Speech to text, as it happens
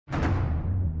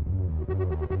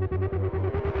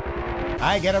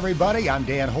Hi again, everybody. I'm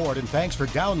Dan Horde, and thanks for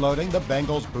downloading the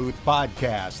Bengals Booth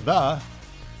Podcast.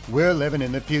 We're living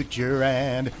in the future,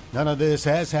 and none of this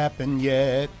has happened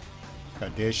yet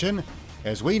edition,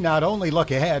 as we not only look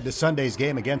ahead to Sunday's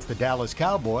game against the Dallas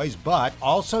Cowboys, but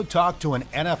also talk to an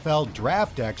NFL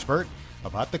draft expert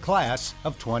about the class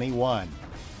of 21.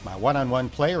 My one-on-one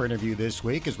player interview this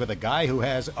week is with a guy who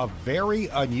has a very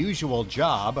unusual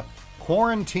job,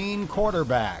 quarantine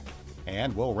quarterback.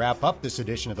 And we'll wrap up this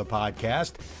edition of the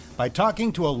podcast by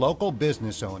talking to a local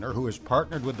business owner who has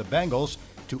partnered with the Bengals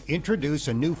to introduce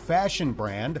a new fashion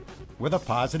brand with a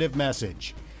positive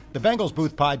message. The Bengals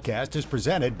Booth Podcast is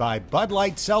presented by Bud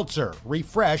Light Seltzer.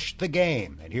 Refresh the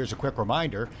game. And here's a quick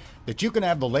reminder that you can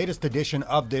have the latest edition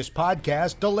of this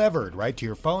podcast delivered right to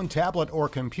your phone, tablet, or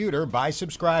computer by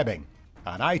subscribing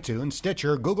on iTunes,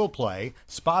 Stitcher, Google Play,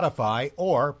 Spotify,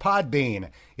 or Podbean.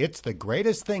 It's the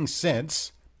greatest thing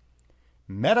since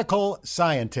medical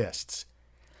scientists.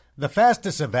 The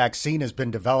fastest a vaccine has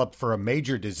been developed for a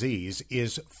major disease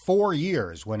is 4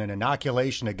 years when an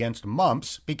inoculation against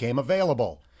mumps became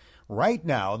available. Right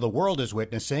now, the world is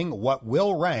witnessing what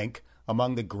will rank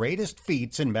among the greatest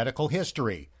feats in medical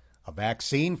history, a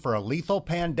vaccine for a lethal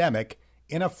pandemic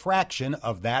in a fraction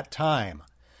of that time.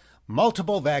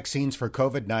 Multiple vaccines for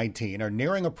COVID-19 are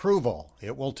nearing approval.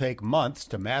 It will take months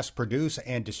to mass produce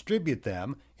and distribute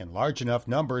them in large enough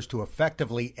numbers to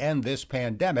effectively end this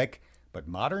pandemic, but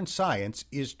modern science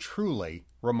is truly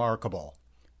remarkable.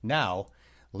 Now,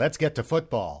 let's get to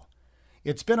football.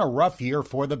 It's been a rough year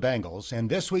for the Bengals and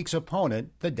this week's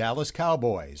opponent, the Dallas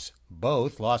Cowboys.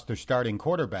 Both lost their starting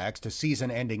quarterbacks to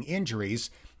season-ending injuries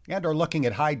and are looking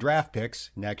at high draft picks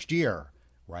next year.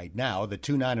 Right now, the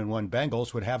 2-9-1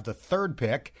 Bengals would have the third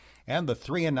pick, and the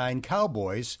 3-9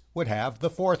 Cowboys would have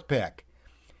the fourth pick.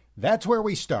 That's where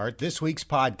we start this week's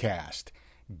podcast.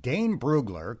 Dane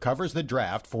Brugler covers the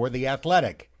draft for The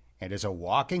Athletic and is a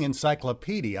walking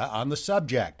encyclopedia on the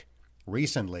subject.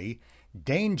 Recently,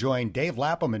 Dane joined Dave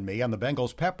Lapham and me on the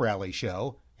Bengals Pep Rally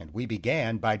show, and we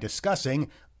began by discussing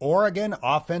Oregon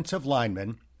offensive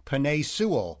lineman Penei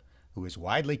Sewell, who is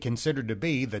widely considered to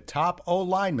be the top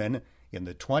O-lineman in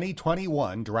the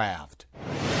 2021 draft.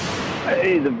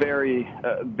 He's a very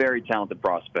talented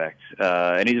prospect,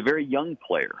 and he's a very young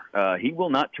player. He will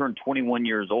not turn 21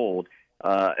 years old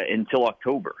until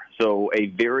October. So a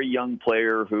very young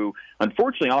player who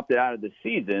unfortunately opted out of the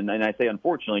season, and I say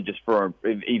unfortunately just for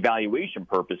evaluation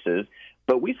purposes,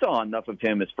 but we saw enough of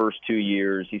him his first 2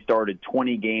 years. He started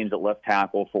 20 games at left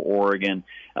tackle for Oregon.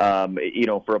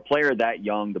 For a player that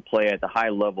young to play at the high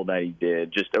level that he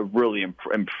did, just a really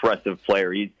impressive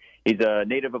player. He's a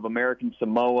native of American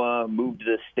Samoa, moved to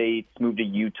the States, moved to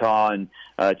Utah in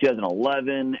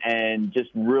 2011, and just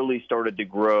really started to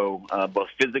grow both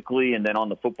physically and then on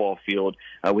the football field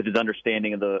with his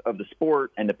understanding of the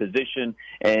sport and the position.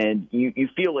 And you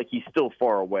feel like he's still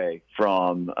far away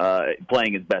from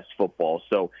playing his best football.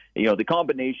 So, the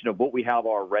combination of what we have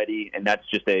already, and that's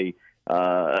just a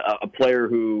player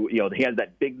who, he has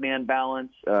that big man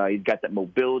balance. He's got that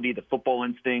mobility, the football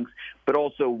instincts, but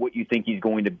also what you think he's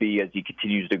going to be as he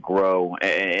continues to grow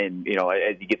and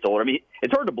as he gets older. I mean,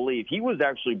 it's hard to believe he was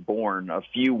actually born a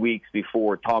few weeks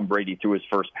before Tom Brady threw his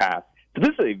first pass. So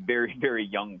this is a very, very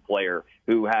young player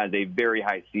who has a very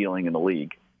high ceiling in the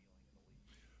league.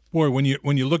 Boy, when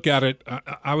you look at it,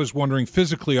 I was wondering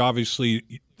physically,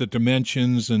 obviously, the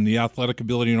dimensions and the athletic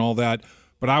ability and all that,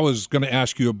 but I was going to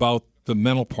ask you about the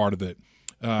mental part of it.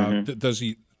 Does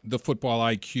he, the football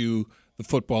IQ, the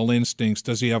football instincts,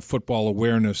 does he have football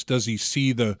awareness? Does he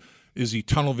see is he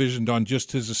tunnel visioned on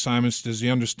just his assignments? Does he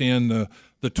understand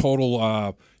the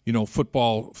total,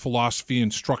 football philosophy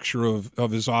and structure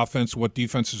of his offense, what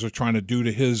defenses are trying to do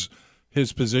to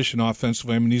his position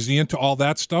offensively? I mean, is he into all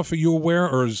that stuff? Are you aware,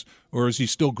 or is he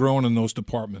still growing in those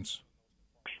departments?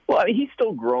 Well, I mean, he's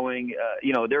still growing.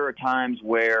 There are times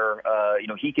where,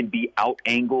 he can be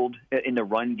out-angled in the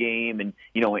run game and,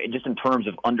 just in terms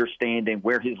of understanding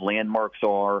where his landmarks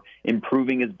are,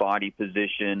 improving his body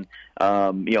position,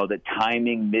 the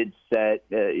timing mid-set.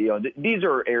 These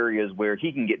are areas where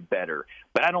he can get better.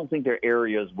 But I don't think they're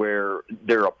areas where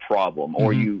they're a problem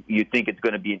or you think it's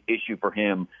going to be an issue for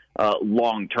him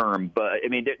long term. But, I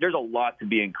mean, there's a lot to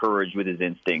be encouraged with his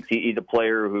instincts. He's a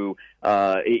player who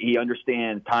he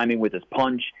understands timing with his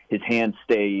punch. His hands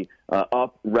stay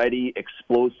up, ready,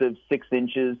 explosive, 6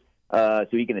 inches. so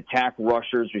he can attack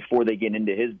rushers before they get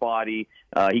into his body.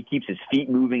 He keeps his feet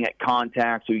moving at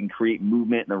contact so he can create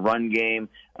movement in the run game.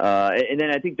 And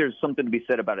then I think there's something to be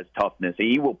said about his toughness.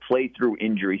 He will play through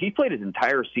injuries. He played his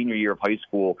entire senior year of high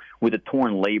school with a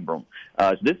torn labrum.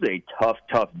 So this is a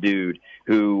tough dude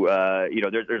who,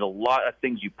 there's a lot of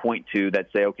things you point to that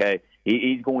say, okay,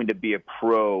 he's going to be a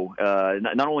pro,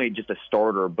 not only just a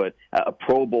starter, but a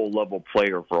Pro Bowl level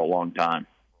player for a long time.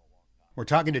 We're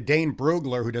talking to Dane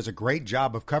Brugler, who does a great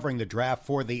job of covering the draft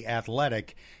for The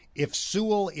Athletic. If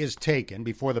Sewell is taken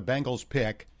before the Bengals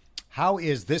pick, how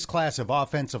is this class of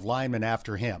offensive linemen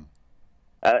after him?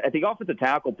 At the offensive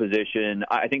tackle position,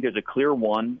 I think there's a clear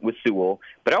one with Sewell,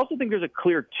 but I also think there's a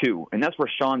clear two, and that's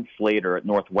Rashawn Slater at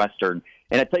Northwestern.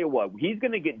 And I tell you what, he's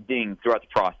going to get dinged throughout the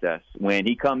process. When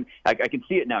he comes, I can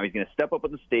see it now. He's going to step up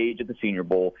on the stage at the Senior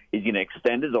Bowl. He's going to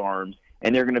extend his arms,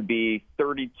 and they're going to be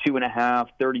 32.5,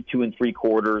 32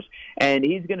 3/4, and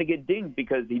he's going to get dinged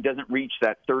because he doesn't reach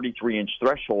that 33-inch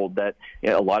threshold that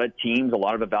a lot of teams, a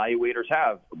lot of evaluators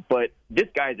have. But this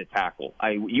guy's a tackle.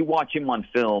 You watch him on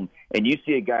film, and you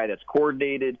see a guy that's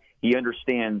coordinated. He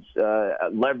understands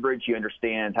leverage. He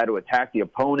understands how to attack the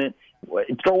opponent.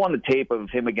 Throw on the tape of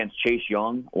him against Chase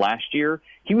Young last year.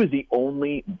 He was the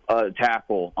only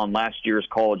tackle on last year's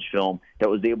college film that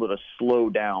was able to slow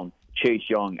down Chase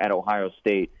Young at Ohio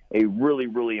State. A really,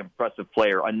 really impressive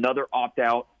player. Another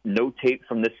opt-out, no tape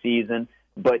from this season,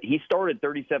 but he started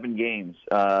 37 games,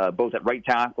 both at right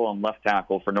tackle and left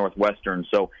tackle for Northwestern.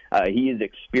 So he is an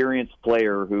experienced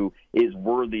player who is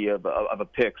worthy of a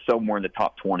pick somewhere in the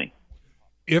top 20.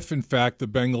 If, in fact, the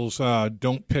Bengals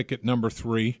don't pick at number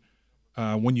 3,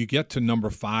 when you get to number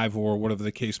 5 or whatever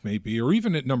the case may be, or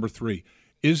even at number 3,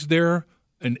 is there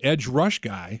an edge rush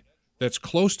guy that's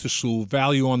close to Sewell,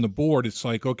 value on the board? It's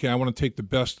like, okay, I want to take the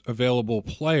best available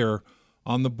player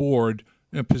on the board.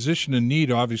 And position in need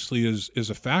obviously is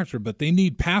a factor, but they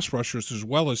need pass rushers as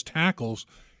well as tackles.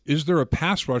 Is there a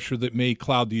pass rusher that may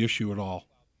cloud the issue at all?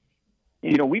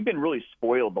 We've been really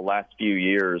spoiled the last few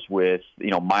years with,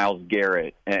 Myles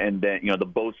Garrett and then, the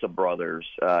Bosa brothers,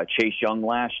 Chase Young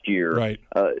last year. Right.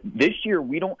 This year,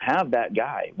 we don't have that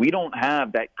guy. We don't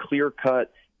have that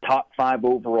clear-cut top 5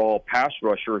 overall pass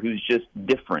rusher who's just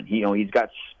different. He's got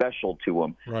special to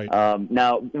him. Right.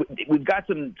 Now, we've got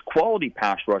some quality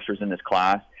pass rushers in this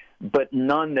class, but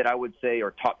none that I would say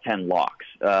are top 10 locks.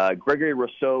 Gregory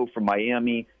Rousseau from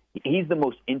Miami, he's the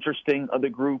most interesting of the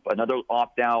group, another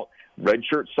opt-out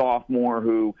redshirt sophomore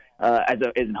who,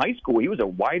 in high school, he was a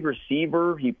wide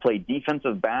receiver. He played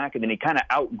defensive back, and then he kind of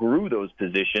outgrew those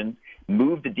positions,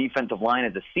 moved to defensive line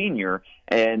as a senior,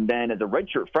 and then as a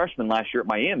redshirt freshman last year at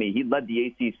Miami, he led the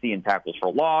ACC in tackles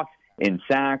for loss, in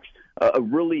sacks. A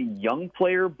really young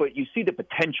player, but you see the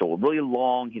potential. Really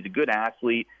long. He's a good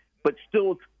athlete, but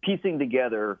still piecing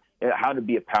together how to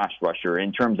be a pass rusher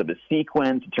in terms of his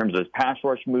sequence, in terms of his pass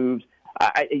rush moves.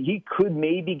 He could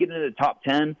maybe get into the top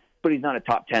 10, but he's not a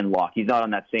top 10 lock. He's not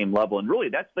on that same level. And really,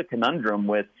 that's the conundrum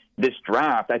with this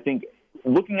draft. I think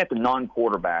looking at the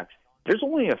non-quarterbacks, there's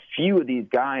only a few of these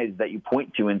guys that you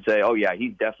point to and say, oh, yeah,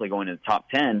 he's definitely going to the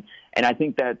top 10. And I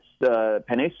think that's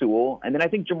Penei Sewell. And then I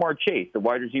think Jamar Chase, the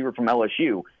wide receiver from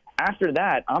LSU. After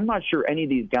that, I'm not sure any of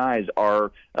these guys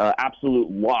are absolute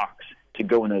locks to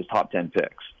go in those top 10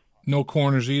 picks. No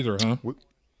corners either, huh?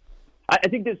 I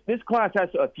think this class has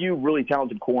a few really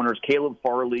talented corners. Caleb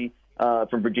Farley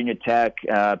from Virginia Tech,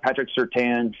 Patrick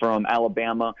Surtain from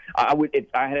Alabama. If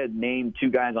I had to name 2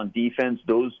 guys on defense,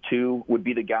 those 2 would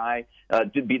be the guys.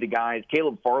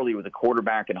 Caleb Farley was a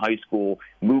quarterback in high school,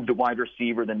 moved to wide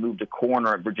receiver, then moved to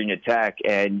corner at Virginia Tech,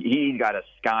 and he got a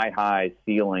sky-high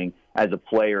ceiling as a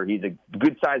player. He's a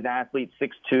good-sized athlete,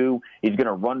 6'2". He's going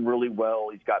to run really well.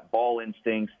 He's got ball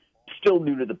instincts. Still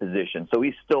new to the position, so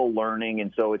he's still learning,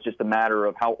 and so it's just a matter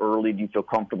of how early do you feel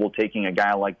comfortable taking a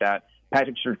guy like that.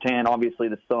 Patrick Surtain, obviously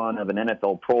the son of an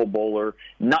NFL Pro Bowler,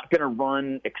 not going to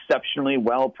run exceptionally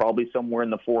well, probably somewhere in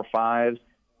the 4.5s,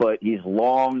 but he's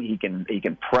long, he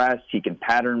can press, he can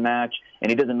pattern match, and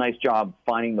he does a nice job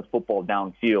finding the football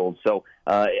downfield. So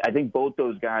I think both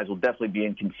those guys will definitely be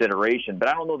in consideration, but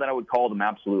I don't know that I would call them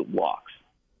absolute locks.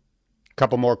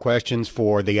 Couple more questions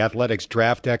for the Athletics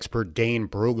draft expert, Dane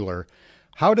Brugler.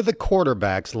 How do the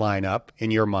quarterbacks line up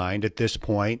in your mind at this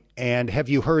point? And have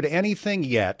you heard anything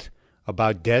yet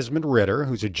about Desmond Ridder,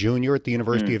 who's a junior at the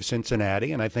University of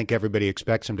Cincinnati, and I think everybody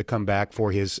expects him to come back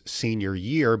for his senior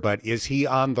year, but is he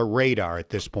on the radar at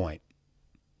this point?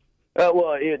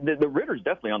 The Ridder's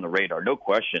definitely on the radar, no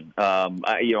question.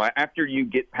 After you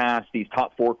get past these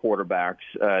top 4 quarterbacks,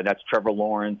 that's Trevor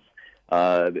Lawrence,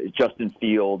 Justin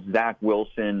Fields, Zach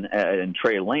Wilson, and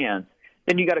Trey Lance,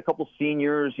 And you got a couple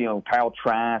seniors, Kyle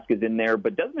Trask is in there,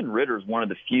 but Desmond Ridder is one of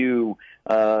the few,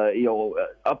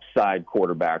 upside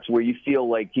quarterbacks where you feel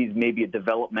like he's maybe a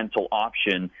developmental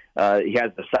option. He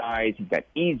has the size, he's got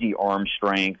easy arm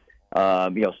strength,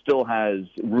 still has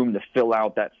room to fill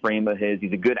out that frame of his.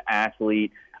 He's a good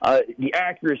athlete. The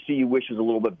accuracy you wish was a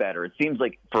little bit better. It seems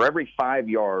like for every 5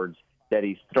 yards that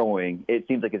he's throwing, it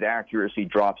seems like his accuracy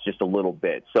drops just a little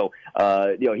bit. So,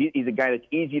 he's a guy that's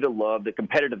easy to love. The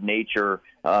competitive nature,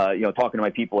 talking to my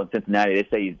people in Cincinnati, they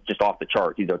say he's just off the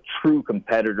charts. He's a true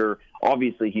competitor.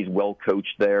 Obviously, he's well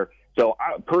coached there. So,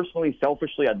 personally,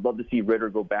 selfishly, I'd love to see Ridder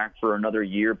go back for another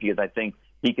year because I think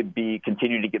he could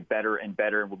continue to get better and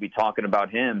better, and we'll be talking about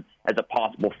him as a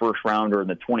possible first rounder in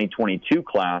the 2022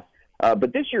 class.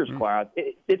 But this year's class,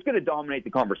 it's going to dominate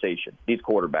the conversation, these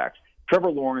quarterbacks.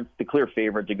 Trevor Lawrence, the clear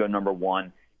favorite to go number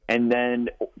one. And then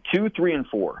 2, 3, and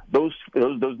 4, those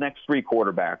next three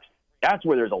quarterbacks, that's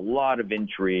where there's a lot of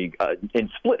intrigue and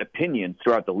split opinions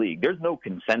throughout the league. There's no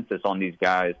consensus on these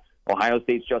guys. Ohio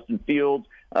State's Justin Fields,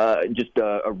 just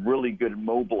a really good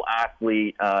mobile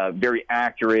athlete, very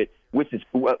accurate. With his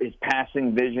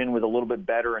passing vision was a little bit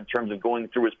better in terms of going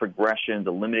through his progressions,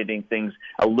 eliminating things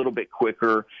a little bit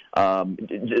quicker.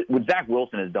 What Zach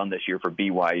Wilson has done this year for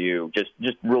BYU,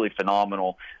 just really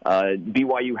phenomenal.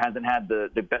 BYU hasn't had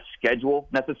the best schedule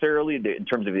necessarily in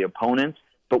terms of the opponents,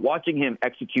 but watching him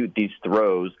execute these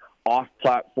throws off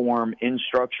platform, in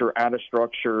structure, out of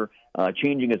structure,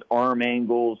 changing his arm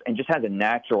angles, and just has a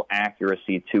natural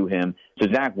accuracy to him.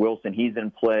 So Zach Wilson, he's in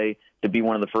play to be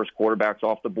one of the first quarterbacks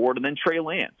off the board. And then Trey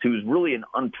Lance, who's really an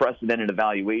unprecedented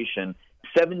evaluation,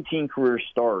 17 career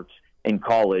starts in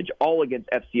college, all against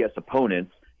FCS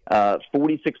opponents,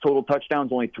 46 total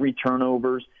touchdowns, only 3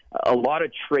 turnovers, a lot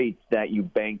of traits that you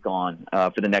bank on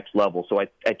for the next level. So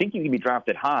I think he can be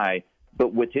drafted high,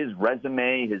 but with his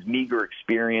resume, his meager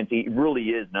experience, he really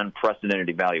is an unprecedented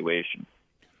evaluation.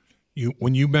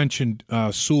 When you mentioned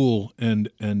Sewell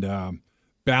and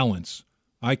balance,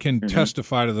 I can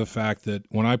testify to the fact that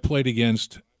when I played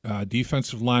against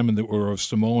defensive linemen that were of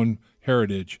Samoan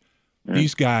heritage,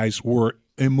 these guys were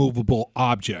immovable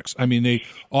objects. I mean,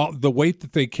 the weight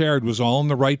that they carried was all in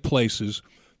the right places.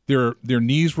 Their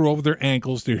knees were over their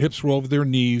ankles, their hips were over their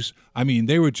knees. I mean,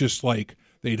 they were just like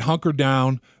they'd hunker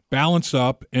down, balance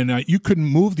up, and you couldn't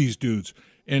move these dudes.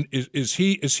 And is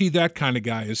he that kind of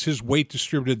guy? Is his weight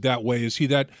distributed that way? Is he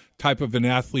that type of an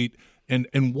athlete?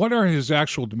 And what are his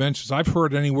actual dimensions? I've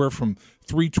heard anywhere from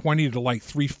 320 to like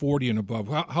 340 and above.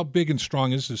 How big and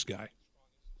strong is this guy?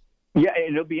 Yeah,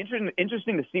 it'll be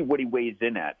interesting to see what he weighs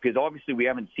in at, because obviously we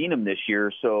haven't seen him this year.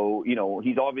 So,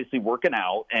 he's obviously working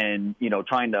out and,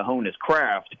 trying to hone his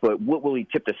craft. But what will he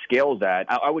tip the scales at?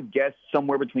 I would guess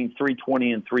somewhere between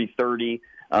 320 and 330.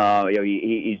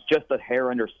 He's just a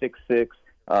hair under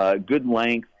 6'6", good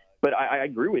length. But I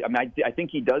agree with you. I mean, I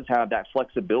think he does have that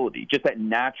flexibility, just that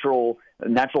natural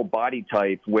body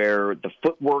type where the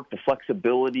footwork, the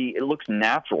flexibility, it looks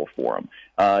natural for him.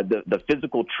 The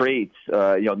physical traits,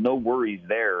 no worries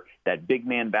there. That big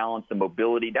man balance, the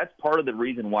mobility, that's part of the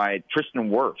reason why Tristan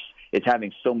Wirfs is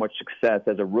having so much success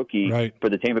as a rookie for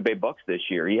the Tampa Bay Bucks this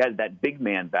year. He has that big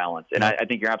man balance, and I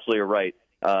think you're absolutely right.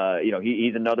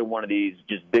 He's another one of these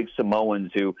just big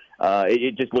Samoans who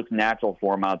it just looks natural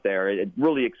for him out there.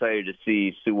 Really excited to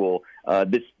see Sewell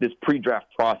this pre-draft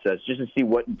process, just to see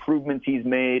what improvements he's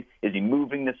made. Is he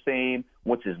moving the same?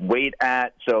 What's his weight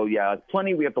at? So, yeah,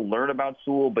 plenty we have to learn about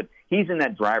Sewell, but he's in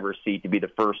that driver's seat to be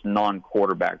the first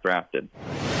non-quarterback drafted.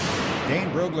 Dane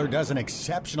Brugler does an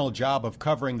exceptional job of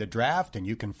covering the draft, and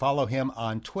you can follow him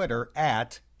on Twitter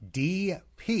at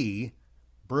DP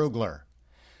Brugler.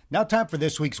 Now time for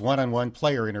this week's one-on-one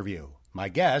player interview. My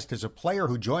guest is a player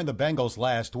who joined the Bengals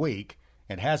last week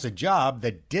and has a job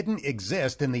that didn't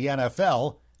exist in the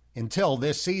NFL until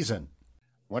this season.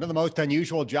 One of the most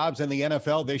unusual jobs in the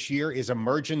NFL this year is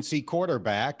emergency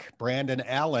quarterback. Brandon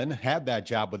Allen had that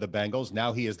job with the Bengals.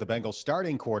 Now he is the Bengals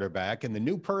starting quarterback, and the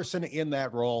new person in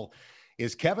that role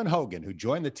is Kevin Hogan, who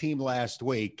joined the team last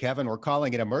week. Kevin, we're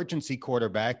calling it emergency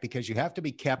quarterback because you have to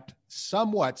be kept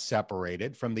somewhat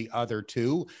separated from the other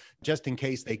two, just in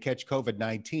case they catch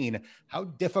COVID-19. How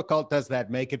difficult does that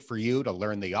make it for you to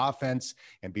learn the offense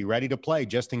and be ready to play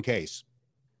just in case?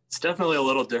 It's definitely a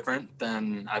little different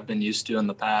than I've been used to in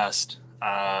the past.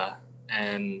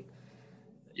 And,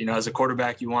 as a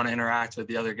quarterback, you want to interact with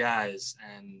the other guys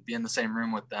and be in the same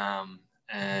room with them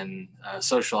and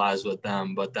socialize with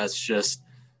them. But that's just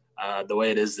the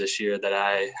way it is this year, that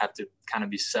I have to kind of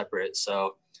be separate.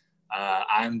 So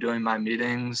I'm doing my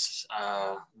meetings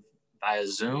via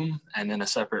Zoom and in a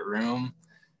separate room.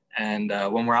 And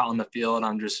when we're out on the field,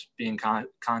 I'm just being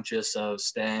conscious of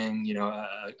staying,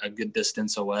 a good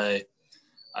distance away,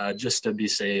 just to be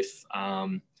safe.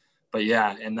 But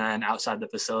yeah, and then outside the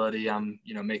facility, I'm,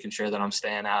 making sure that I'm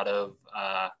staying out of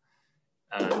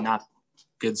not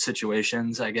good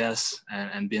situations, I guess,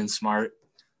 and being smart.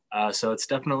 So it's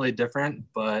definitely different,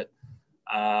 but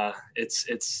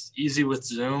it's easy with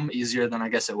Zoom, easier than I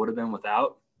guess it would have been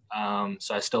without.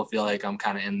 So I still feel like I'm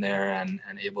kind of in there and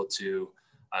able to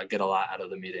get a lot out of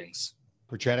the meetings.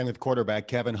 We're chatting with quarterback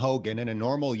Kevin Hogan. In a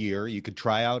normal year, you could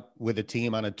try out with a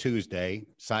team on a Tuesday,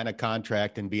 sign a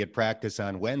contract, and be at practice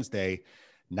on Wednesday.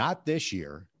 Not this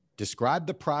year. Describe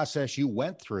the process you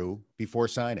went through before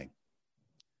signing.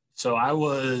 So I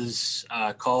was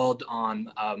called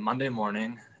on Monday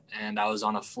morning, and I was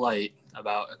on a flight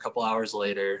about a couple hours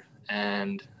later.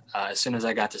 And as soon as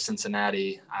I got to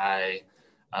Cincinnati, I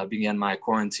began my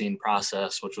quarantine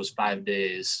process, which was 5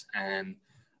 days. And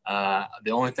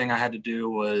the only thing I had to do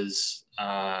was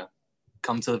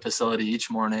come to the facility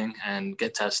each morning and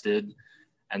get tested,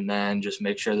 and then just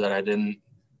make sure that I didn't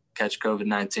catch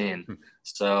COVID-19.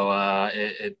 So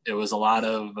it was a lot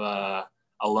of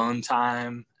alone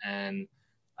time and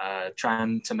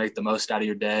trying to make the most out of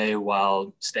your day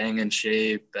while staying in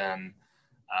shape and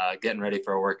getting ready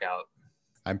for a workout.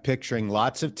 I'm picturing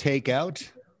lots of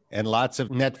takeout and lots of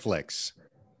Netflix.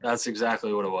 That's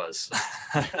exactly what it was.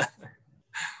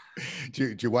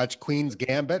 Did you watch Queen's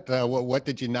Gambit? What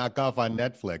did you knock off on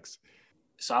Netflix?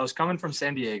 So I was coming from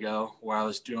San Diego, where I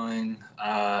was doing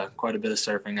quite a bit of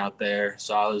surfing out there.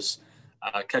 So I was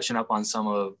catching up on some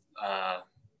of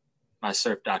my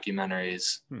surf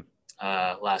documentaries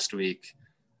last week,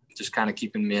 just kind of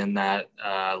keeping me in that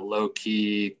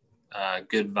low-key,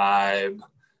 good vibe,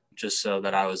 just so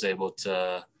that I was able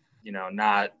to,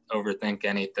 not overthink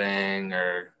anything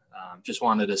or just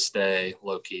wanted to stay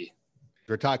low-key.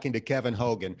 We're talking to Kevin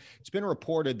Hogan. It's been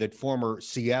reported that former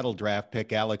Seattle draft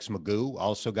pick Alex McGough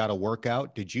also got a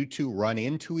workout. Did you two run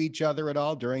into each other at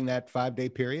all during that 5-day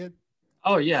period?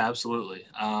 Oh, yeah, absolutely.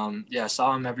 I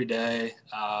saw him every day.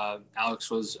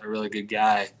 Alex was a really good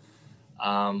guy.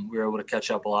 We were able to catch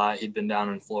up a lot. He'd been down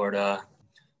in Florida,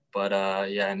 but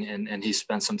and he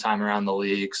spent some time around the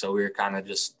league. So we were kind of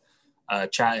just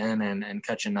chatting and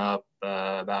catching up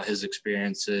about his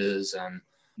experiences. And,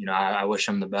 I wish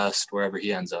him the best wherever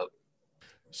he ends up.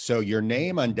 So your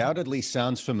name undoubtedly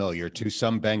sounds familiar to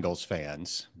some Bengals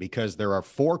fans because there are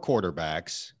 4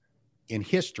 quarterbacks in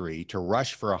history to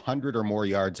rush for 100 or more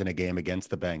yards in a game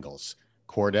against the Bengals.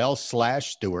 Cordell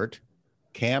 /Stewart,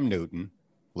 Cam Newton,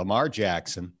 Lamar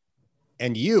Jackson,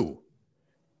 and you.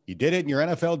 You did it in your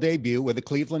NFL debut with the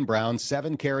Cleveland Browns,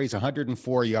 7 carries,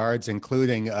 104 yards,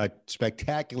 including a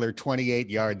spectacular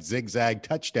 28-yard zigzag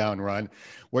touchdown run.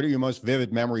 What are your most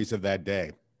vivid memories of that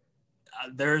day?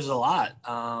 There's a lot.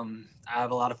 I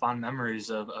have a lot of fond memories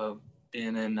of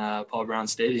being in Paul Brown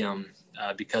Stadium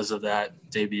because of that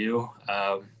debut.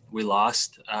 We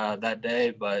lost that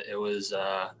day, but it was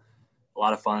a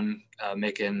lot of fun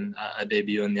making a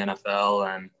debut in the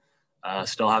NFL, and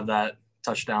still have that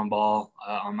touchdown ball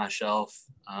on my shelf.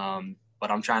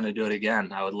 But I'm trying to do it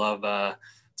again. I would love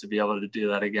to be able to do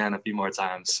that again a few more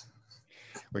times.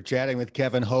 We're chatting with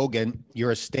Kevin Hogan.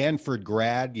 You're a Stanford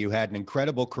grad. You had an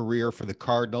incredible career for the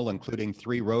Cardinal, including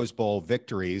 3 Rose Bowl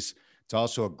victories. It's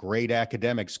also a great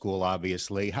academic school,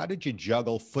 obviously. How did you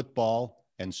juggle football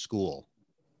and school?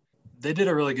 They did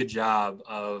a really good job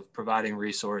of providing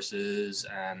resources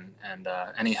and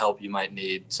any help you might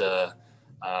need to,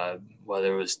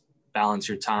 whether it was balance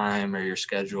your time or your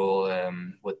schedule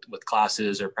with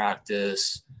classes or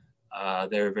practice.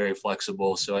 They were very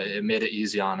flexible, so it made it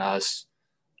easy on us.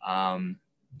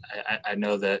 I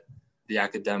know that the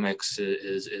academics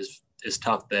is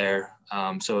tough there,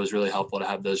 so it was really helpful to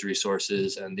have those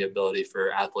resources and the ability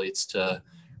for athletes to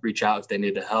reach out if they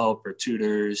needed help or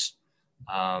tutors.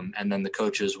 And then the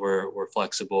coaches were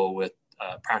flexible with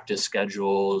practice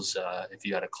schedules if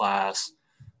you had a class.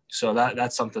 So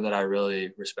that's something that I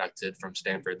really respected from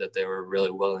Stanford, that they were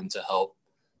really willing to help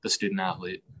the student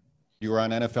athlete. You were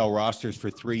on NFL rosters for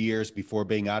 3 years before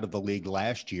being out of the league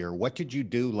last year. What did you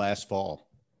do last fall?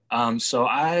 So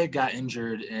I got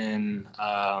injured in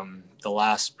the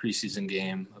last preseason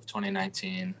game of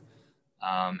 2019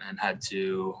 and had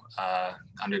to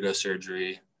undergo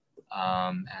surgery.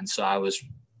 And so I was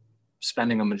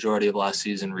spending a majority of last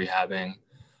season rehabbing.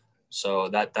 So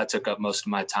that took up most of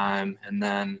my time. And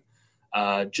then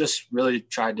just really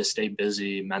tried to stay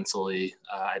busy mentally.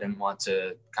 I didn't want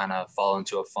to kind of fall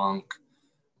into a funk.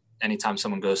 Anytime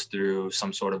someone goes through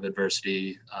some sort of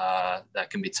adversity, that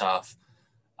can be tough.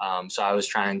 So I was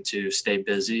trying to stay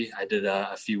busy. I did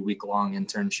a few week-long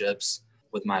internships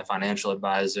with my financial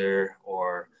advisor,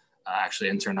 or actually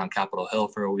interned on Capitol Hill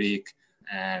for a week,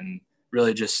 and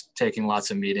really just taking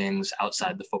lots of meetings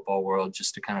outside the football world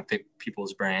just to kind of pick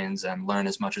people's brains and learn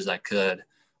as much as I could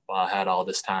while I had all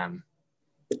this time.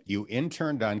 You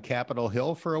interned on Capitol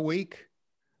Hill for a week?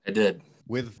 I did.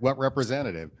 With what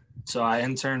representative? So I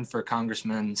interned for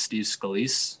Congressman Steve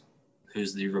Scalise,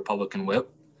 who's the Republican whip.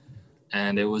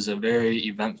 And it was a very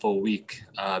eventful week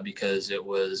because it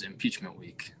was impeachment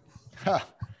week. Huh.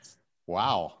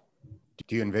 Wow.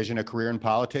 Do you envision a career in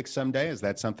politics someday? Is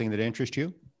that something that interests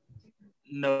you?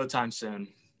 No time soon.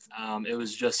 It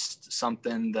was just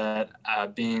something that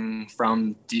being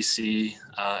from DC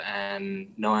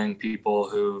and knowing people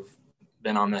who've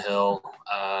been on the Hill,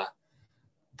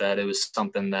 that it was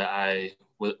something that I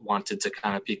wanted to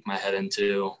kind of peek my head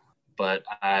into. But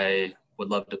I would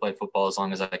love to play football as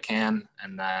long as I can.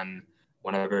 And then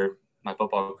whenever my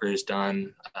football career is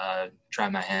done, try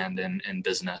my hand in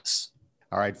business.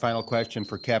 All right, final question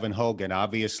for Kevin Hogan.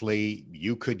 Obviously,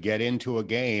 you could get into a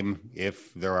game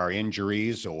if there are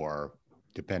injuries or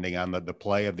depending on the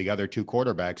play of the other two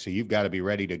quarterbacks, so you've got to be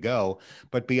ready to go.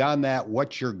 But beyond that,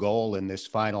 what's your goal in this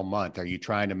final month? Are you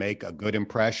trying to make a good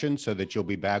impression so that you'll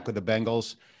be back with the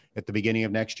Bengals at the beginning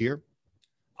of next year?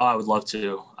 Oh, I would love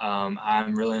to.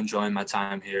 I'm really enjoying my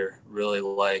time here. Really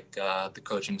like the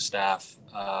coaching staff.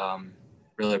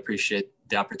 Really appreciate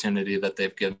the opportunity that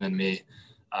they've given me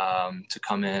to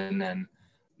come in. And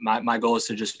my goal is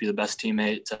to just be the best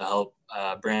teammate to help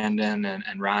Brandon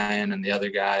and Ryan and the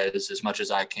other guys as much as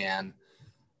I can.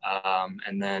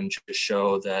 And then just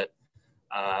show that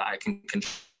I can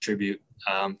contribute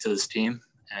to this team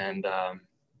and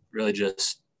really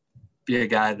just be a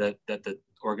guy that the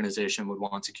organization would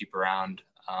want to keep around,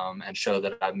 and show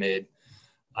that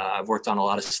I've worked on a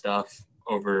lot of stuff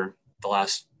over the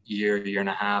last year and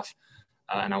a half,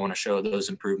 and I want to show those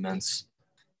improvements.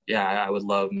 Yeah, I would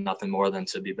love nothing more than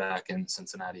to be back in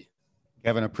Cincinnati.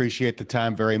 Kevin, appreciate the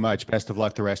time very much. Best of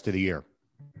luck the rest of the year.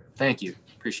 Thank you.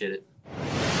 Appreciate it.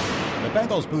 The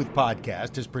Bengals Booth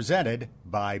Podcast is presented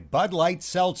by Bud Light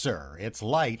Seltzer. It's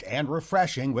light and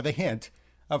refreshing with a hint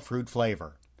of fruit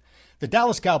flavor. The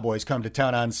Dallas Cowboys come to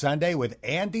town on Sunday with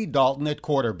Andy Dalton at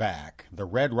quarterback. The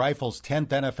Red Rifles' 10th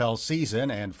NFL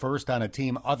season and first on a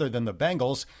team other than the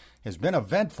Bengals has been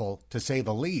eventful, to say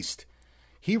the least.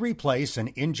 He replaced an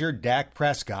injured Dak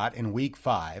Prescott in Week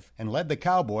 5 and led the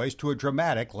Cowboys to a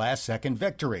dramatic last-second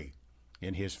victory.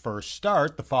 In his first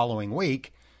start the following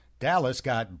week, Dallas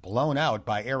got blown out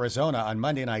by Arizona on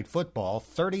Monday Night Football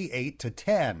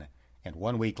 38-10, and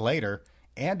 1 week later,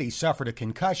 Andy suffered a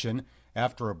concussion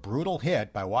after a brutal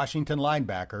hit by Washington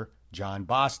linebacker John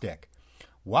Bostic.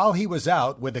 While he was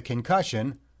out with a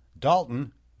concussion,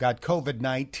 Dalton got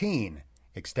COVID-19,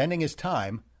 extending his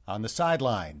time on the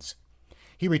sidelines.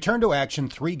 He returned to action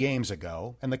 3 games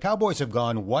ago, and the Cowboys have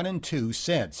gone 1-2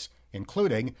 since,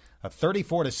 including a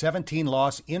 34-17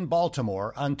 loss in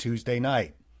Baltimore on Tuesday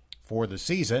night. For the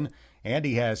season,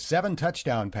 Andy has 7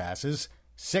 touchdown passes,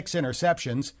 6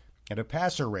 interceptions, and a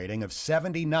passer rating of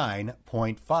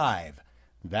 79.5.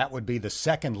 That would be the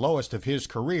second lowest of his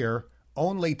career,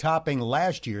 only topping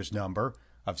last year's number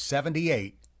of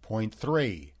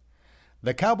 78.3.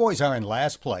 The Cowboys are in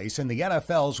last place in the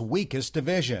NFL's weakest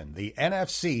division, the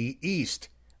NFC East,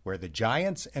 where the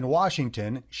Giants and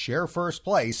Washington share first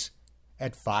place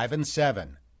at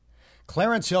 5-7.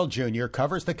 Clarence Hill Jr.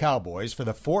 covers the Cowboys for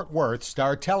the Fort Worth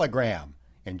Star-Telegram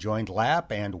and joined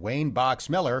Lapp and Wayne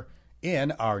Box-Miller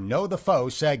in our Know the Foe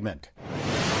segment.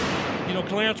 You know,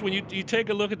 Clarence, when you take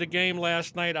a look at the game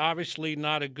last night, obviously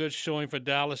not a good showing for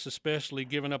Dallas, especially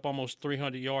giving up almost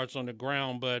 300 yards on the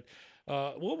ground, but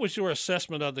what was your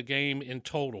assessment of the game in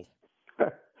total?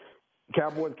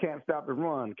 Cowboys can't stop the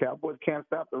run. Cowboys can't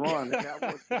stop the run. The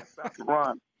Cowboys can't stop the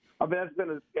run. I mean, that's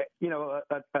been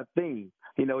a theme.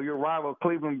 You know, your rival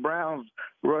Cleveland Browns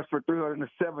rushed for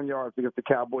 307 yards against the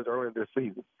Cowboys earlier this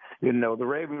season. You know, the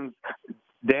Ravens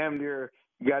damn near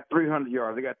got 300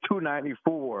 yards. They got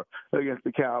 294 against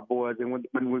the Cowboys. And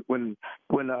when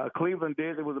Cleveland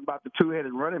did, it was about the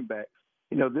two-headed running backs.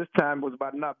 You know, this time was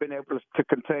about not being able to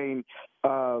contain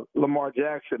Lamar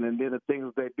Jackson and then the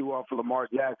things they do off of Lamar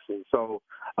Jackson. So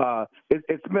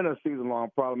it's been a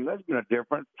season-long problem. That's been a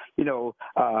difference. You know,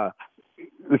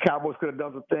 the Cowboys could have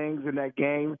done some things in that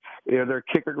game. You know, their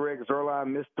kicker, Greg Zuerlein,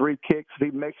 missed 3 kicks. He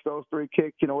makes those 3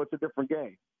 kicks. You know, it's a different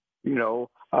game. You know,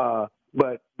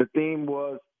 but the theme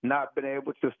was not being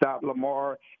able to stop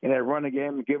Lamar in that running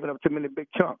game and giving up too many big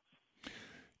chunks.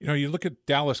 You know, you look at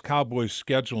Dallas Cowboys'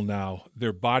 schedule now,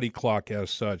 their body clock as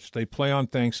such. They play on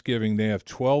Thanksgiving. They have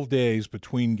 12 days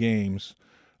between games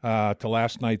to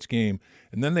last night's game.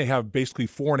 And then they have basically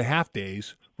 4.5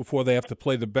 days before they have to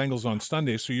play the Bengals on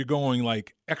Sunday. So you're going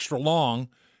like extra long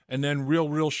and then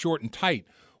real short and tight.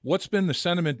 What's been the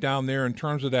sentiment down there in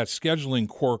terms of that scheduling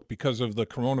quirk because of the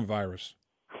coronavirus?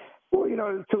 Well,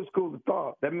 there's two schools of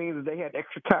thought. That means that they had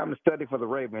extra time to study for the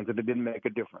Ravens and it didn't make a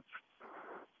difference.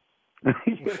 That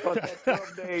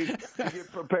 12 days to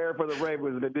get prepared for the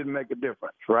Ravens, and it didn't make a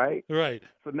difference, right? Right.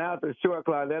 So now at the short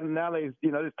clock, now they,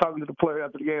 just talking to the player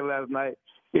after the game last night,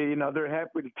 they're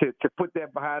happy to put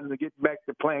that behind them, to get back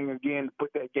to playing again, to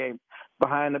put that game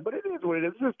behind them. But it is what it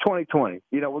is. This is 2020,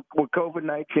 with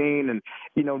COVID-19, and,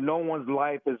 no one's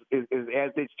life is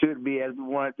as it should be, as we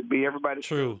want it to be. Everybody's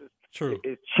True.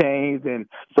 It's changed, and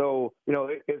so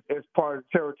it's part of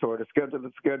the territory.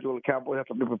 The schedule. The Cowboys have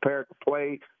to be prepared to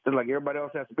play, just like everybody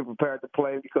else has to be prepared to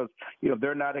play, because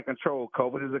they're not in control.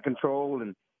 COVID is in control,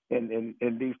 and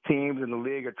these teams in the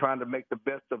league are trying to make the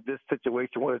best of this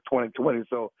situation when it's 2020.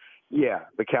 So yeah,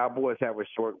 the Cowboys have a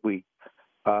short week.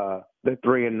 They're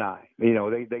 3-9.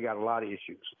 They got a lot of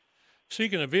issues.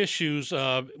 Speaking of issues,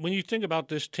 when you think about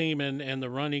this team and the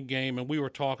running game, and we were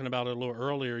talking about it a little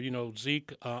earlier,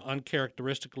 Zeke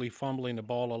uncharacteristically fumbling the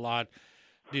ball a lot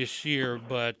this year,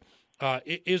 but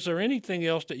is there anything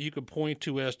else that you could point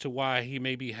to as to why he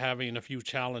may be having a few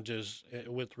challenges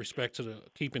with respect to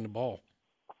keeping the ball?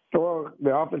 Well,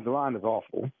 the offensive line is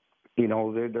awful.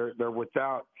 They're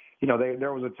without.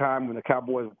 There was a time when the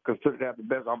Cowboys considered to have the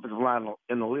best offensive line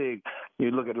in the league. You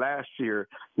look at last year,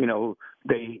 the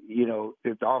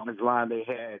offensive line they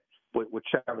had with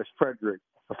Travis Frederick,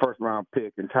 a first-round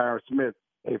pick, and Tyron Smith,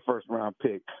 a first-round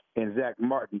pick, and Zach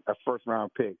Martin, a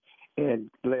first-round pick, and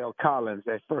La'el Collins,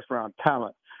 a first-round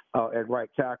talent at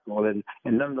right tackle. And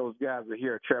none of those guys are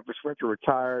here. Travis Frederick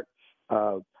retired.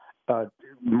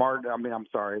 Martin's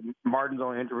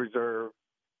on injured reserve.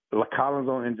 Collins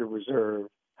on injured reserve.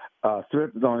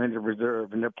 Smith is on injured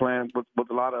reserve, and they're playing with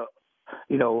a lot of,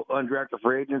 undrafted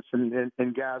free agents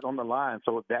and guys on the line.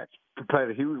 So that's played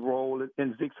a huge role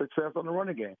in Zeke's success on the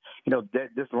running game. That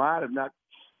this line is not,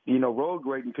 road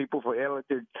grading people for Elliott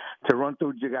to run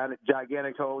through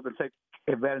gigantic holes and take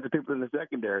advantage of people in the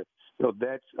secondary.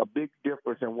 That's a big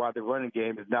difference in why the running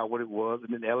game is not what it was.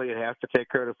 And then Elliott has to take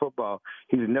care of the football.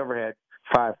 He's never had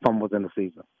 5 fumbles in the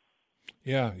season.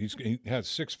 Yeah, he had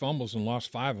 6 fumbles and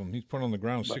lost 5 of them. He's put on the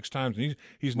ground 6 times, and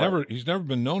he's never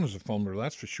been known as a fumbler.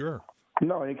 That's for sure.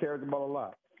 No, he carries the ball a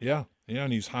lot. Yeah,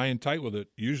 and he's high and tight with it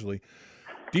usually.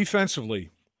 Defensively,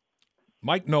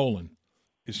 Mike Nolan,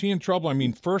 is he in trouble? I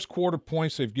mean, first quarter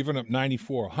points, they've given up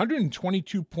 94,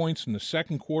 122 points in the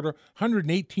second quarter,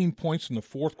 118 points in the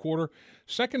fourth quarter.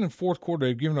 Second and fourth quarter,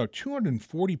 they've given up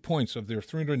 240 points of their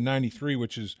 393,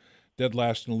 which is dead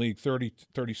last in the league,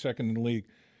 32nd in the league.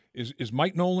 Is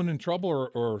Mike Nolan in trouble,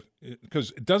 or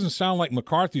because it doesn't sound like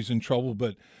McCarthy's in trouble,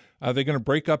 but are they going to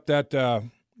break up that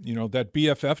that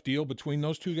BFF deal between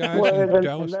those two guys in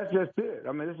Dallas? And that's just it.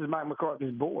 I mean, this is Mike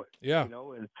McCarthy's boy. Yeah.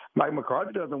 And Mike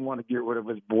McCarthy doesn't want to get rid of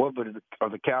his boy, but are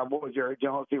the Cowboys, Jerry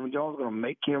Jones, Stephen Jones, going to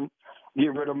make him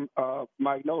get rid of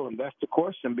Mike Nolan? That's the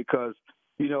question, because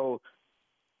the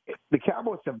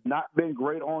Cowboys have not been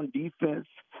great on defense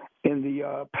in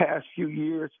the past few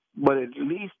years, but at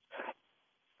least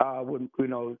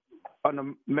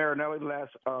under Marinelli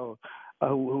who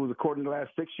was according to the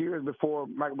last 6 years before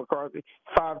Mike McCarthy,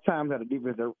 5 times had a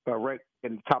defense ranked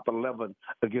in the top 11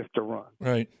 against the run.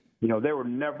 Right. They were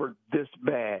never this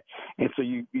bad. And so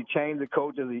you change the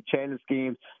coaches, you change the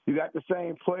schemes. You got the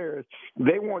same players.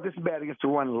 They weren't this bad against the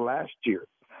run last year.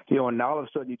 And all of a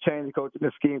sudden you change the coach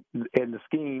and the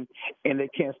scheme, and they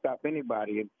can't stop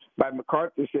anybody. And Mike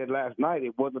McCarthy said last night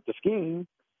it wasn't the scheme.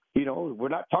 We're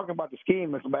not talking about the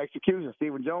scheme, it's about execution.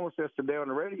 Stephen Jones says today on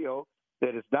the radio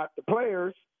that it's not the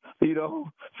players,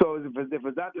 So if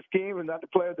it's not the scheme and not the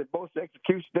players, that both the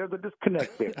execution, there's a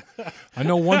disconnect there. I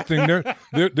know one thing.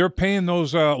 They're paying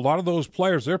those a lot of those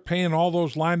players. They're paying all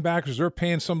those linebackers. They're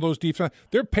paying some of those defense.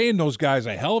 They're paying those guys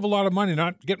a hell of a lot of money.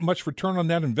 Not getting much return on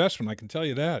that investment. I can tell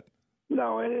you that.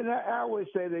 No, and I always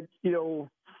say that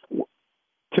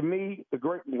to me, the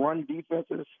great run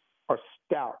defenses are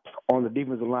stout on the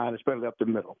defensive line, especially up the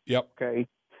middle. Yep. Okay.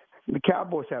 The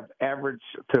Cowboys have average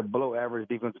to below average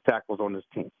defensive tackles on this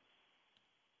team.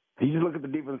 You just look at the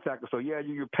defensive tackle. So, yeah,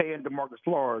 you're paying DeMarcus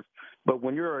Lawrence, but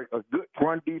when you're a good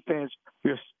run defense,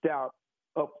 you're stout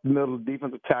up middle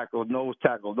defensive tackle, nose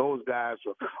tackle. Those guys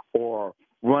are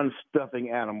run stuffing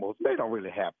animals. They don't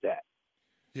really have that.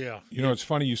 Yeah. You know, it's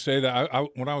funny you say that.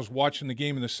 When I was watching the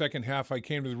game in the second half, I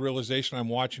came to the realization I'm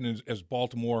watching as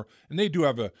Baltimore, and they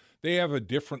have a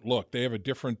different look. They have a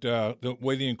different the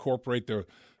way they incorporate the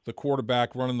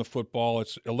quarterback running the football.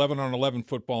 It's 11-on-11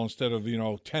 football instead of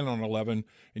 10-on-11,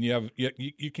 and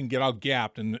you can get out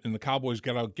gapped, and the Cowboys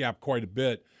got out gapped quite a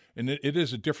bit, and it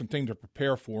is a different thing to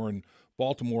prepare for. And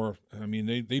Baltimore, I mean,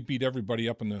 they beat everybody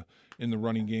up in the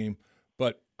running game,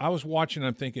 but I was watching, and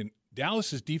I'm thinking,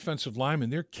 Dallas's defensive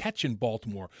linemen, they're catching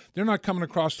Baltimore. They're not coming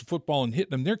across the football and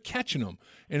hitting them. They're catching them.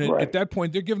 And at that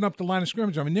point, they're giving up the line of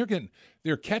scrimmage. I mean,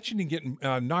 they're catching and getting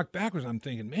knocked backwards. I'm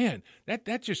thinking, man,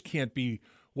 that just can't be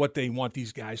what they want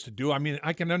these guys to do. I mean,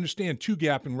 I can understand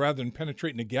two-gapping rather than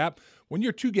penetrating the gap. When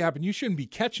you're two-gapping, you shouldn't be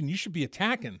catching. You should be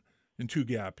attacking in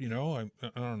two-gap, I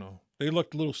don't know. They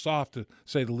looked a little soft, to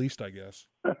say the least, I guess.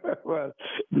 Well,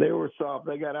 they were soft.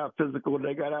 They got out physical.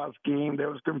 They got out schemed. They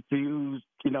was confused.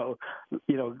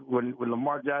 When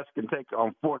Lamar Jackson can take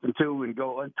on 4th and 2 and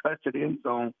go untouched at the end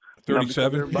zone.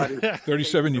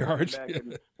 37 yards.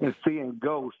 And seeing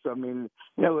ghosts. I mean,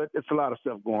 it's a lot of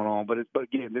stuff going on. But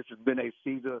again, this has been a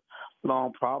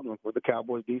season-long problem for the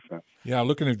Cowboys defense. Yeah,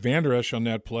 looking at Vander Esch on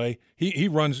that play, he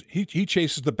runs, he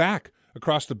chases the back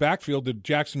across the backfield that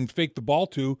Jackson faked the ball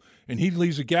to, and he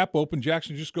leaves a gap open.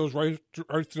 Jackson just goes right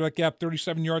through that gap,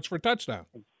 37 yards for a touchdown.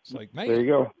 It's like, man. There you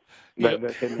go. Yeah.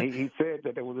 And he said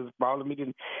that was his problem. He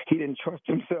didn't trust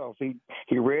himself.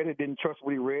 He read it, didn't trust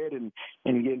what he read, and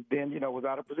then was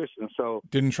out of position. So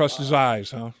didn't trust his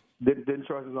eyes, huh? Didn't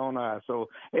trust his own eyes. So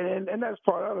and that's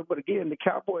part of it. But again, the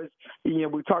Cowboys,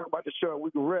 we talk about the short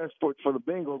week of rest for the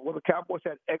Bengals. Well, the Cowboys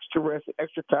had extra rest,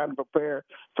 extra time to prepare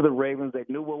for the Ravens. They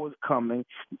knew what was coming.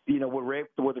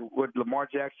 What Lamar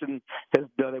Jackson has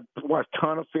done. They watched a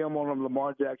ton of film on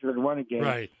Lamar Jackson in the running game,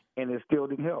 right, and it still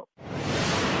didn't help.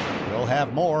 We'll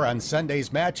have more on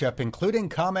Sunday's matchup, including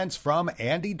comments from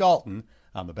Andy Dalton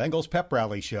on the Bengals Pep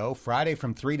Rally Show, Friday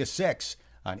from 3 to 6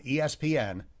 on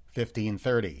ESPN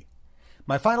 1530.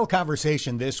 My final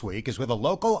conversation this week is with a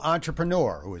local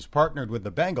entrepreneur who has partnered with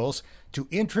the Bengals to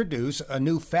introduce a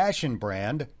new fashion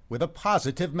brand with a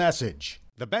positive message.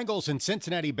 The Bengals and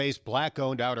Cincinnati-based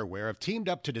black-owned outerwear have teamed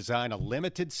up to design a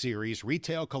limited series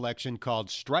retail collection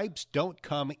called Stripes Don't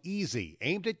Come Easy,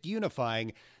 aimed at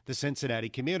unifying the Cincinnati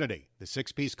community. The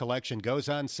 6-piece collection goes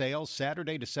on sale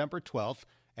Saturday, December 12th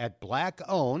at Black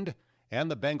Owned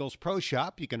and the Bengals Pro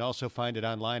Shop. You can also find it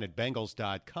online at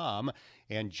Bengals.com.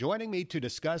 And joining me to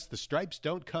discuss the Stripes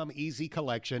Don't Come Easy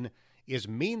collection is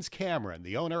Means Cameron,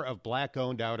 the owner of Black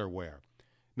Owned Outerwear.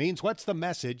 Means, what's the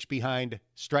message behind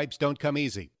Stripes Don't Come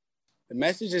Easy? The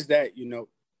message is that,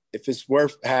 if it's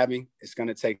worth having, it's going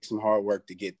to take some hard work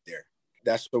to get there.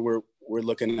 That's what we're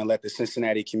looking to let the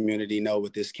Cincinnati community know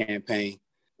with this campaign.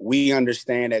 We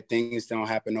understand that things don't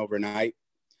happen overnight,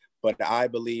 but I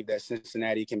believe that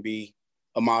Cincinnati can be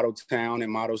a model town and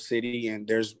model city, and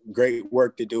there's great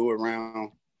work to do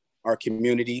around our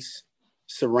communities,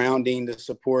 surrounding the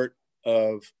support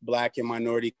of Black and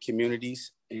minority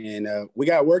communities. And we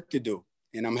got work to do.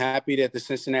 And I'm happy that the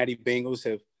Cincinnati Bengals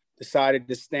have decided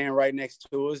to stand right next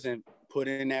to us and put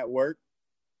in that work.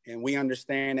 And we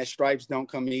understand that stripes don't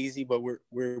come easy, but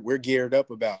we're geared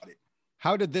up about it.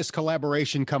 How did this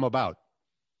collaboration come about?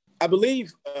 I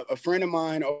believe a friend of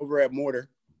mine over at Mortar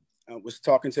was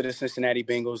talking to the Cincinnati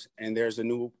Bengals, and there's a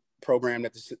new program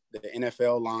that the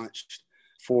NFL launched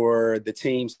for the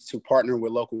teams to partner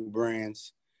with local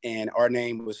brands. And our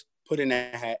name was put in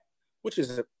that hat, which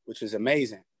is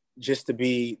amazing, just to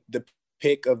be the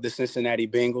pick of the Cincinnati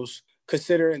Bengals,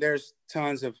 considering there's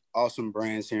tons of awesome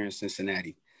brands here in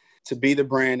Cincinnati. To be the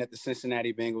brand that the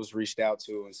Cincinnati Bengals reached out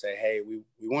to and say, hey, we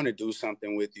want to do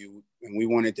something with you, and we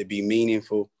want it to be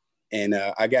meaningful. And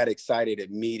I got excited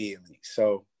immediately.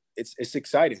 So it's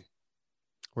exciting.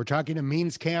 We're talking to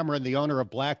Means Cameron, the owner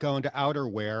of Black Owned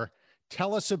Outerwear.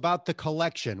 Tell us about the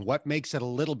collection. What makes it a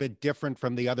little bit different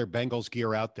from the other Bengals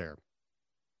gear out there?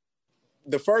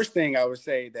 The first thing I would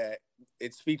say that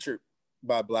it's featured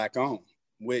by Black Owned,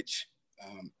 which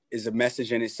is a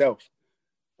message in itself.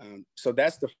 So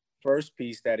that's the first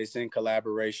piece that is in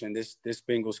collaboration. This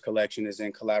Bengals collection is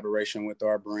in collaboration with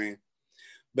our brand.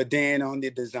 But then on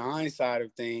the design side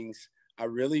of things, I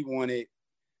really wanted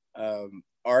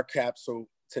our capsule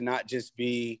to not just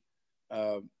be,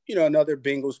 another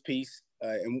Bengals piece.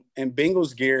 And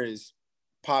Bengals gear is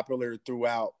popular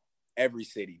throughout every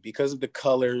city because of the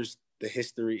colors, the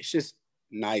history. It's just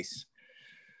nice.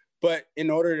 But in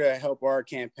order to help our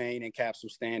campaign and capsule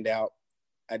stand out,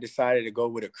 I decided to go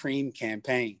with a cream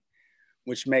campaign,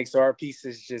 which makes our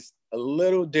pieces just a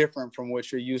little different from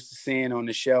what you're used to seeing on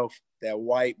the shelf, that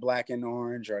white, black, and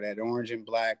orange, or that orange and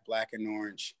black, black and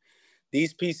orange.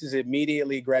 these pieces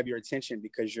immediately grab your attention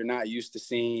because you're not used to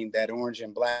seeing that orange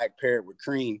and black paired with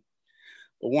cream.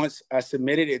 But once I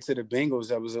submitted it to the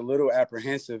Bengals, I was a little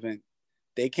apprehensive, and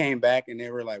they came back and they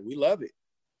were like, we love it.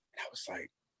 And I was like,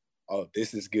 oh,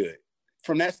 this is good.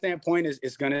 From that standpoint,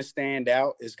 it's going to stand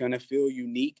out. It's going to feel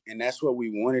unique. And that's what we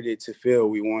wanted it to feel.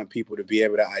 We want people to be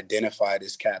able to identify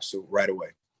this capsule right away.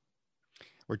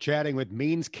 We're chatting with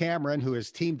Means Cameron, who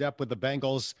has teamed up with the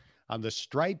Bengals on the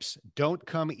Stripes Don't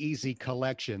Come Easy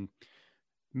collection.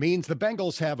 Means the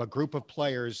Bengals have a group of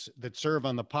players that serve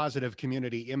on the Positive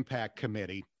Community Impact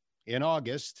Committee. In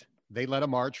August, they led a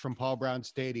march from Paul Brown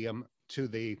Stadium to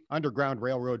the Underground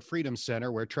Railroad Freedom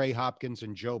Center, where Trey Hopkins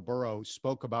and Joe Burrow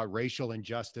spoke about racial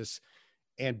injustice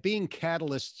and being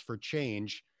catalysts for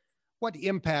change. What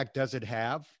impact does it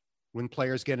have when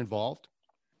players get involved?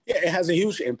 Yeah, it has a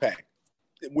huge impact.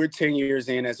 We're 10 years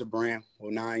in as a brand,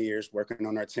 well, 9 years, working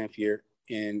on our 10th year.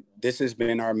 And this has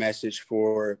been our message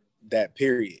for that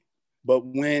period. But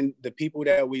when the people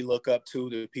that we look up to,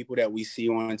 the people that we see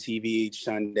on TV each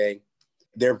Sunday,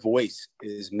 their voice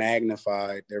is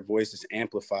magnified, their voice is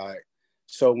amplified.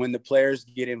 So when the players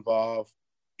get involved,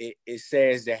 it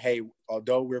says that, hey,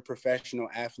 although we're professional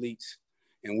athletes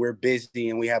and we're busy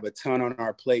and we have a ton on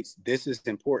our plates, this is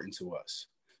important to us.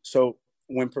 So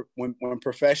when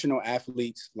professional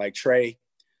athletes like Trey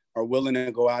are willing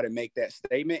to go out and make that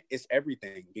statement, it's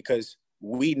everything, because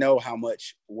we know how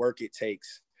much work it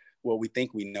takes. Well, we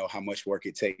think we know how much work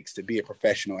it takes to be a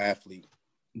professional athlete,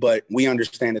 but we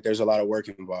understand that there's a lot of work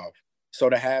involved. So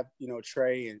to have,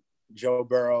 Trey and Joe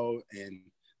Burrow and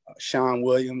Sean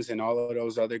Williams and all of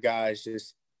those other guys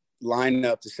just line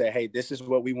up to say, hey, this is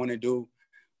what we want to do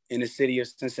in the city of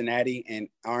Cincinnati, and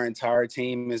our entire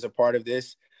team is a part of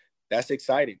this. That's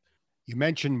exciting. You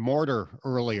mentioned Mortar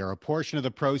earlier. A portion of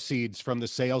the proceeds from the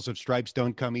sales of Stripes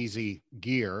Don't Come Easy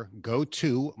gear go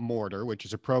to Mortar, which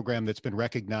is a program that's been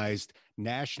recognized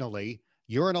nationally.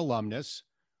 You're an alumnus.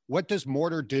 What does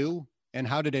Mortar do, and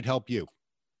how did it help you?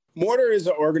 Mortar is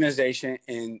an organization,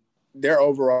 and their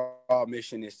overall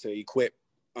mission is to equip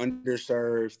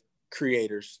underserved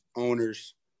creators,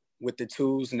 owners, with the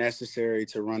tools necessary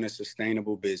to run a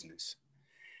sustainable business.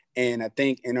 And I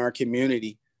think in our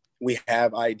community, we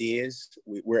have ideas,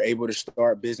 we're able to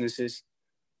start businesses,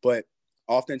 but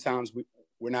oftentimes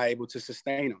we're not able to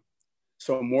sustain them.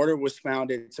 So Mortar was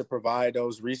founded to provide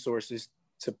those resources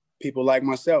to people like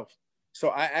myself. So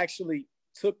I actually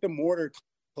took the Mortar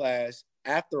class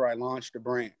after I launched the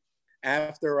brand,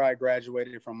 after I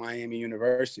graduated from Miami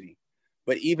University.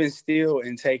 But even still,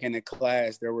 in taking the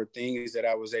class, there were things that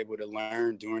I was able to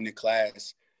learn during the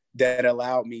class that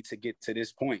allowed me to get to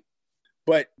this point.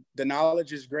 But the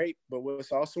knowledge is great, but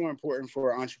what's also important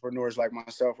for entrepreneurs like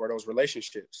myself are those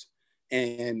relationships.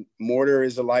 And Mortar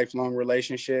is a lifelong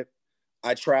relationship.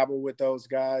 I travel with those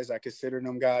guys. I consider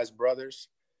them guys brothers.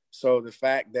 So the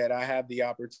fact that I have the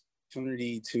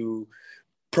opportunity to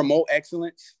promote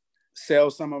excellence, sell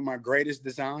some of my greatest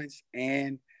designs,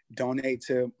 and donate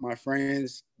to my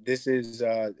friends, this is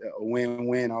a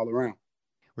win-win all around.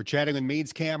 We're chatting with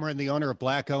Means Cameron, the owner of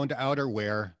Black-Owned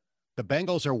Outerwear. The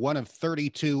Bengals are one of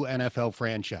 32 NFL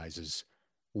franchises.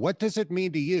 What does it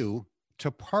mean to you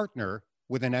to partner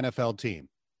with an NFL team?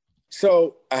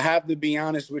 So I have to be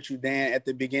honest with you, Dan. At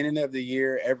the beginning of the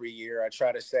year, every year, I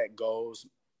try to set goals,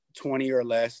 20 or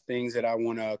less, things that I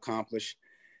want to accomplish.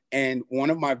 And one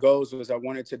of my goals was I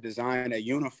wanted to design a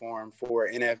uniform for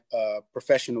a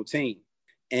professional team.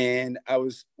 And I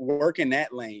was working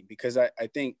that lane because I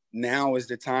think now is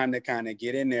the time to kind of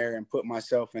get in there and put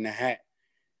myself in a hat.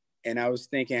 And I was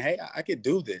thinking, hey, I could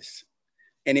do this.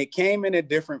 And it came in a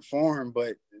different form,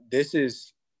 but this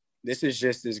is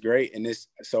just as great. And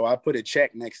so I put a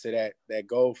check next to that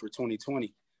goal for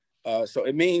 2020. So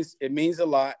it means a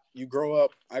lot. I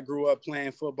grew up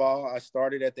playing football. I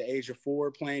started at the age of 4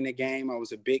 playing the game. I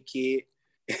was a big kid,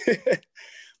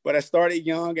 but I started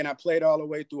young and I played all the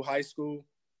way through high school.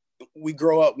 We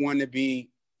grow up wanting to be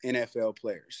NFL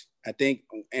players. I think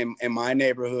in my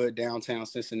neighborhood, downtown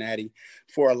Cincinnati,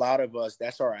 for a lot of us,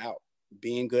 that's our out,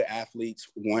 being good athletes,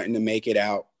 wanting to make it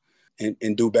out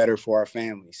and do better for our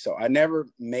families. So I never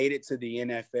made it to the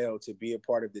NFL to be a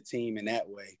part of the team in that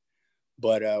way.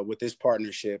 But with this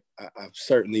partnership, I've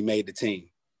certainly made the team.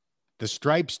 The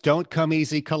Stripes Don't Come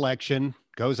Easy collection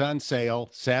goes on sale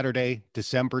Saturday,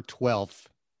 December 12th.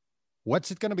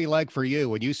 What's it going to be like for you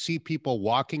when you see people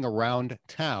walking around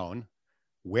town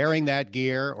wearing that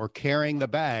gear or carrying the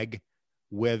bag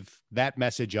with that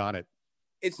message on it?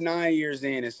 It's 9 years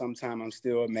in, and sometimes I'm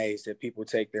still amazed that people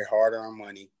take their hard-earned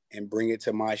money and bring it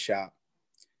to my shop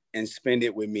and spend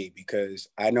it with me, because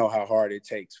I know how hard it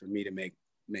takes for me to make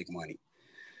money.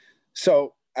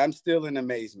 So I'm still in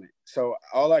amazement. So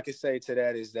all I can say to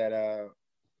that is that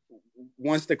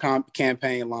once the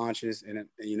campaign launches and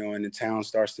and the town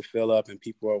starts to fill up and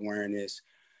people are wearing this,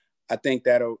 I think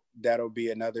that'll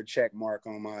be another check mark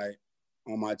on my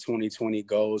 2020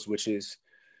 goals, which is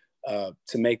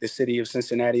to make the city of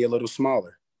Cincinnati a little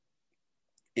smaller.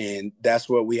 And that's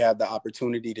what we have the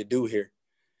opportunity to do here.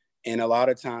 And a lot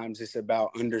of times it's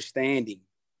about understanding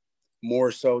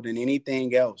more so than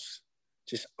anything else,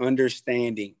 just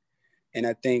understanding. And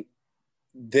I think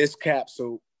this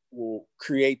capsule will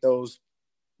create those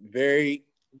very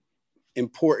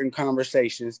important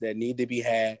conversations that need to be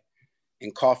had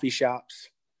in coffee shops,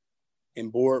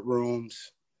 in boardrooms,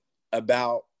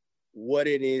 about what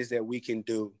it is that we can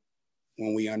do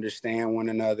when we understand one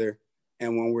another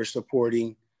and when we're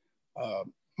supporting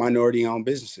minority-owned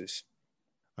businesses.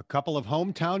 A couple of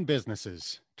hometown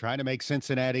businesses trying to make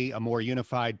Cincinnati a more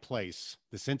unified place.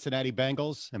 The Cincinnati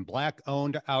Bengals and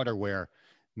Black-owned outerwear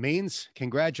means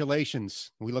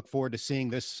congratulations. We look forward to seeing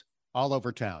this all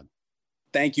over town.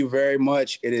 Thank you very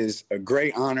much. It is a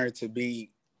great honor to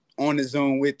be on the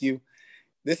Zoom with you.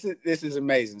 This is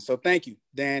amazing. So thank you,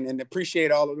 Dan, and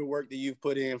appreciate all of the work that you've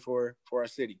put in for our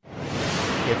city.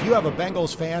 If you have a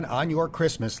Bengals fan on your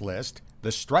Christmas list,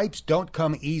 the Stripes Don't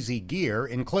Come Easy gear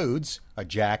includes a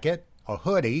jacket, a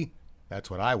hoodie,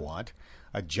 that's what I want,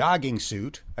 a jogging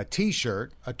suit, a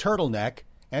t-shirt, a turtleneck,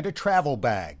 and a travel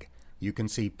bag. You can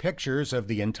see pictures of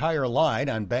the entire line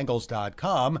on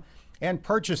Bengals.com and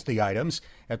purchase the items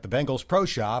at the Bengals Pro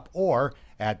Shop or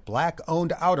at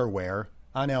Black-Owned Outerwear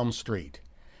on Elm Street.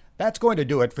 That's going to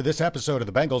do it for this episode of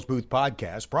the Bengals Booth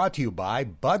Podcast, brought to you by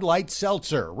Bud Light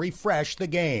Seltzer. Refresh the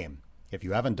game. If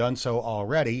you haven't done so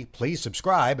already, please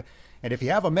subscribe. And if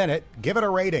you have a minute, give it a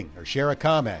rating or share a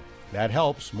comment. That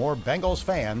helps more Bengals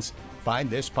fans find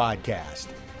this podcast.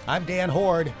 I'm Dan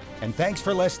Hoard, and thanks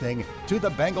for listening to the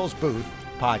Bengals Booth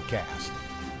Podcast.